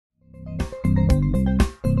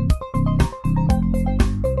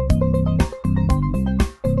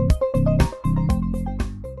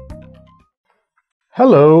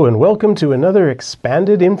Hello and welcome to another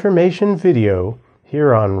expanded information video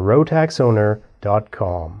here on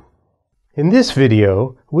Rotax-owner.com. In this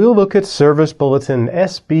video, we'll look at Service Bulletin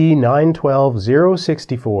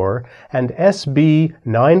SB-912-064 and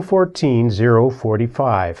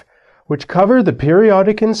SB-914-045, which cover the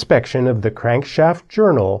periodic inspection of the crankshaft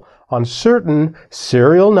journal on certain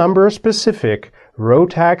serial number specific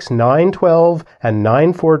Rotax 912 and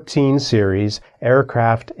 914 series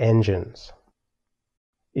aircraft engines.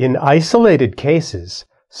 In isolated cases,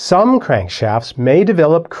 some crankshafts may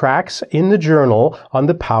develop cracks in the journal on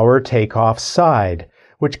the power takeoff side,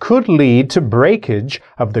 which could lead to breakage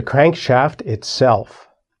of the crankshaft itself.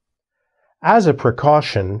 As a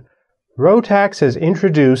precaution, Rotax has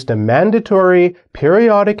introduced a mandatory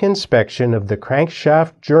periodic inspection of the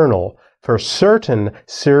crankshaft journal for certain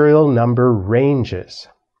serial number ranges.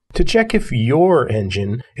 To check if your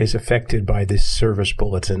engine is affected by this service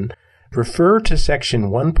bulletin, refer to Section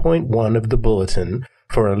 1.1 of the Bulletin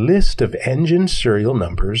for a list of engine serial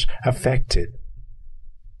numbers affected.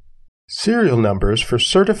 Serial numbers for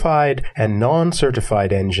certified and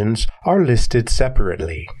non-certified engines are listed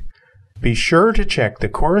separately. Be sure to check the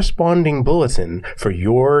corresponding bulletin for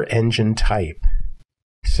your engine type.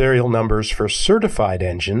 Serial numbers for certified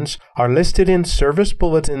engines are listed in Service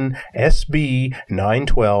Bulletin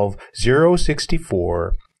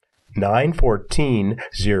SB-912-064,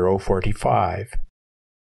 914-045.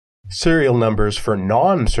 Serial numbers for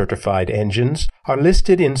non-certified engines are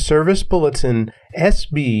listed in Service Bulletin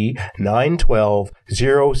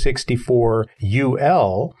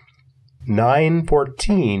SB-912-064-UL,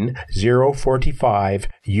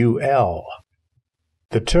 914-045-UL.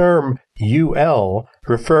 The term UL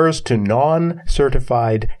refers to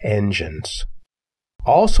non-certified engines.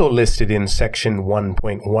 Also listed in Section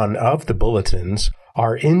 1.1 of the bulletins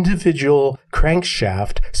are individual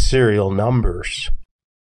crankshaft serial numbers.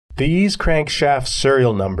 These crankshaft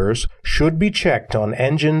serial numbers should be checked on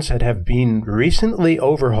engines that have been recently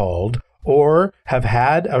overhauled or have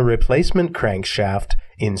had a replacement crankshaft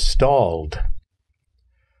installed.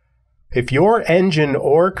 If your engine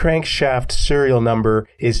or crankshaft serial number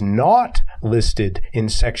is not listed in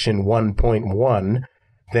Section 1.1,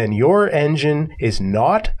 then your engine is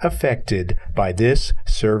not affected by this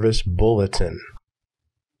service bulletin.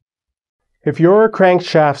 If your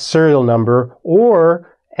crankshaft serial number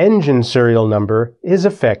or engine serial number is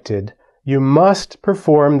affected, you must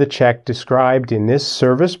perform the check described in this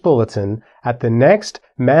service bulletin at the next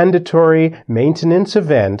mandatory maintenance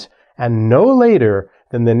event and no later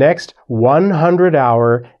than the next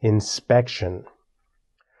 100-hour inspection.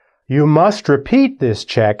 You must repeat this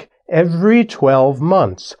check every 12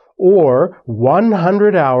 months or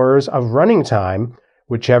 100 hours of running time,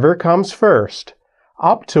 whichever comes first,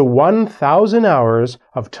 up to 1,000 hours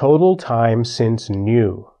of total time since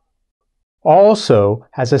new. Also,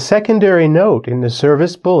 as a secondary note in the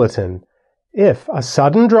service bulletin, if a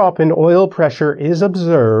sudden drop in oil pressure is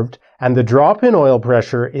observed and the drop in oil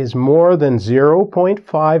pressure is more than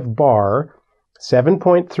 0.5 bar,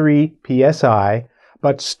 7.3 psi,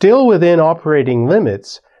 but still within operating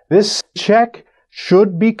limits, this check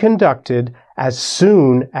should be conducted as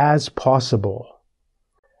soon as possible.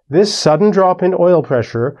 This sudden drop in oil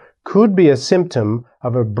pressure could be a symptom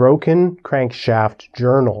of a broken crankshaft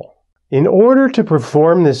journal. In order to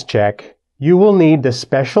perform this check, you will need the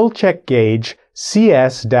special check gauge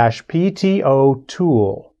CS-PTO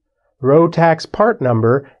tool, Rotax part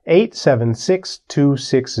number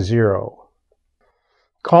 876260.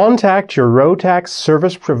 Contact your Rotax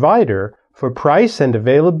service provider for price and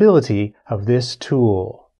availability of this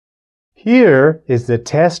tool. Here is the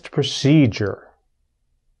test procedure.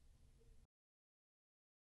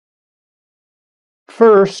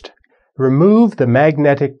 First, remove the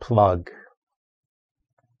magnetic plug.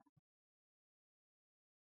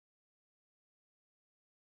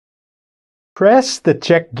 Press the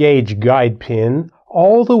check gauge guide pin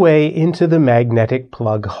all the way into the magnetic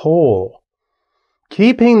plug hole,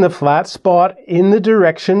 keeping the flat spot in the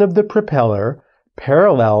direction of the propeller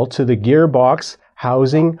parallel to the gearbox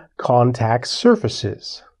housing contact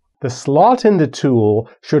surfaces. The slot in the tool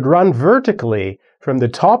should run vertically from the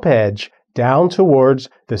top edge down towards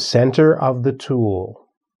the center of the tool.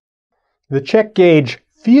 The check gauge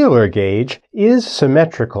feeler gauge is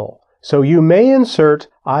symmetrical, so you may insert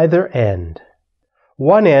either end.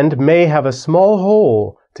 One end may have a small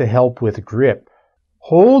hole to help with grip.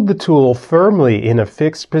 Hold the tool firmly in a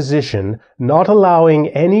fixed position, not allowing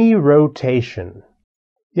any rotation.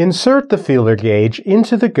 Insert the feeler gauge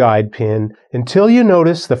into the guide pin until you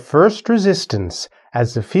notice the first resistance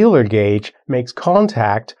as the feeler gauge makes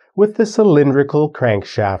contact with the cylindrical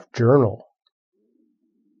crankshaft journal.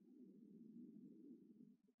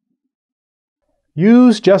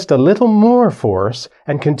 Use just a little more force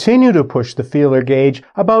and continue to push the feeler gauge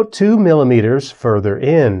about 2 millimeters further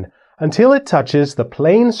in until it touches the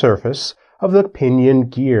plane surface of the pinion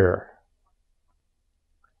gear.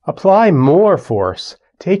 Apply more force,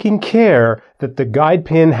 taking care that the guide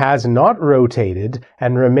pin has not rotated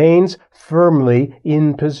and remains firmly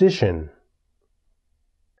in position.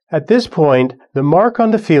 At this point, the mark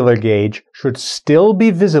on the feeler gauge should still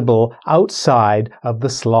be visible outside of the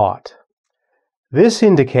slot. This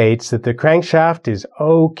indicates that the crankshaft is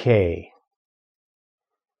okay.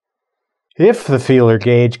 If the feeler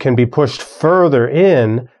gauge can be pushed further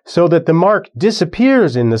in so that the mark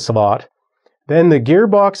disappears in the slot, then the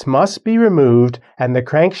gearbox must be removed and the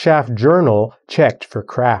crankshaft journal checked for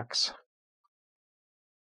cracks.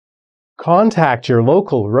 Contact your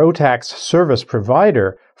local Rotax service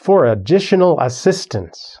provider for additional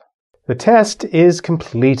assistance. The test is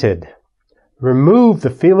completed. Remove the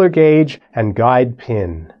feeler gauge and guide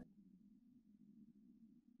pin.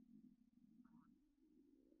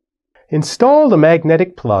 Install the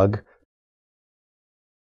magnetic plug.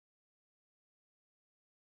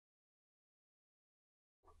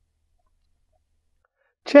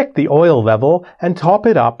 Check the oil level and top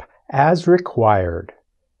it up as required.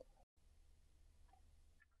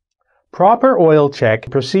 Proper oil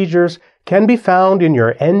check procedures can be found in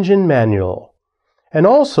your engine manual, and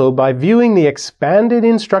also by viewing the expanded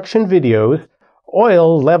instruction video,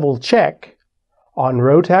 Oil Level Check, on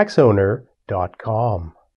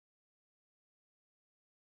Rotax-owner.com.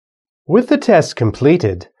 With the test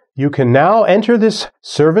completed, you can now enter this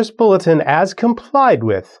service bulletin as complied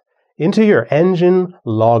with into your engine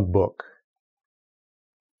logbook.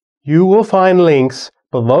 You will find links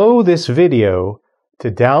below this video to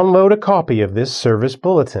download a copy of this service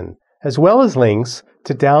bulletin, as well as links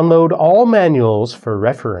to download all manuals for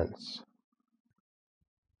reference.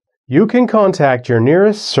 You can contact your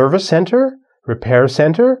nearest service center, repair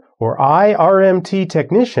center, or IRMT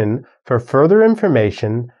technician for further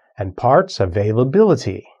information and parts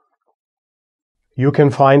availability. You can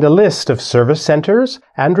find a list of service centers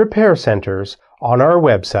and repair centers on our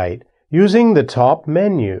website using the top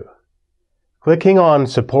menu. Clicking on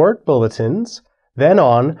Support Bulletins, then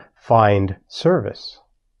on Find Service.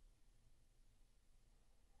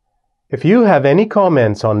 If you have any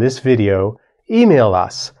comments on this video, email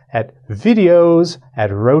us at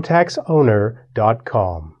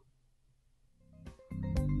videos@rotaxowner.com.